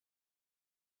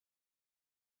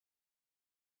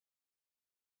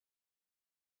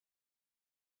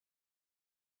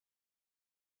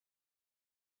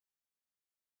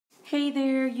Hey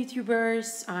there,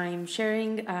 YouTubers! I'm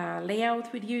sharing a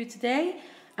layout with you today,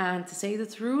 and to say the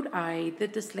truth, I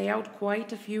did this layout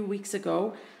quite a few weeks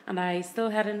ago, and I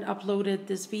still hadn't uploaded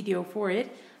this video for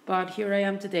it, but here I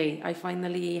am today. I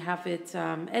finally have it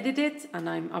edited, and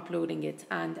I'm uploading it.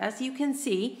 And as you can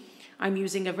see, I'm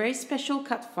using a very special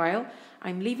cut file.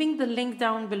 I'm leaving the link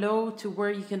down below to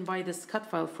where you can buy this cut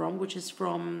file from, which is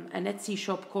from an Etsy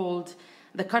shop called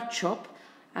The Cut Shop.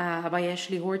 By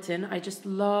Ashley Horton. I just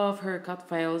love her cut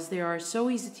files. They are so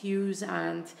easy to use,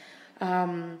 and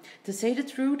to say the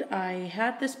truth, I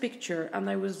had this picture and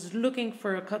I was looking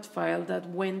for a cut file that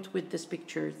went with this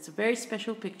picture. It's a very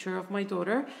special picture of my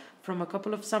daughter from a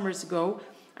couple of summers ago,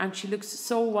 and she looks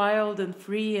so wild and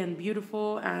free and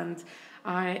beautiful, and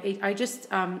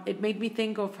it made me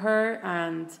think of her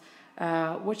and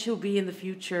what she'll be in the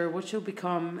future, what she'll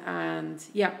become. And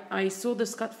yeah, I saw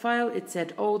this cut file. It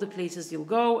said all the places you'll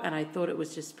go, and I thought it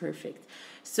was just perfect.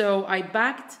 So I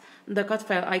backed the cut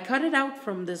file. I cut it out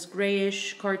from this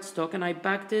grayish cardstock, and I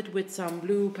backed it with some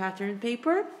blue pattern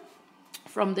paper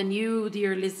from the new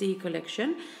Dear Lizzie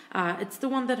collection. It's the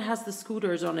one that has the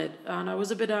scooters on it, and I was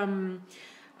a bit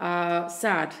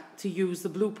sad to use the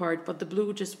blue part, but the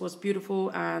blue just was beautiful,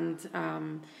 and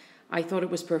I thought it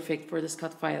was perfect for this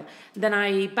cut file. Then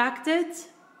I backed it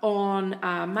on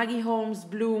Maggie Holmes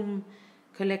Bloom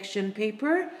collection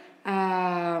paper.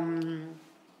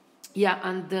 Yeah,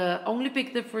 and the only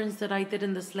big difference that I did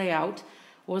in this layout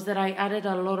was that I added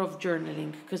a lot of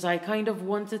journaling, because I kind of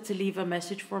wanted to leave a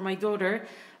message for my daughter.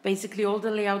 Basically, all the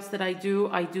layouts that I do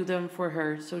them for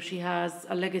her, so she has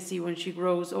a legacy when she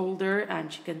grows older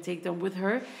and she can take them with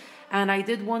her. And I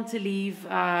did want to leave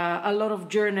a lot of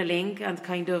journaling and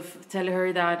kind of tell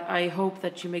her that I hope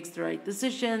that she makes the right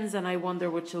decisions, and I wonder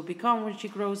what she'll become when she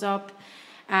grows up.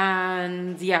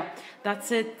 And yeah,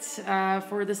 that's it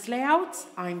for this layout.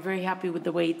 I'm very happy with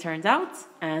the way it turned out,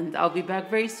 and I'll be back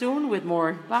very soon with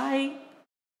more. Bye!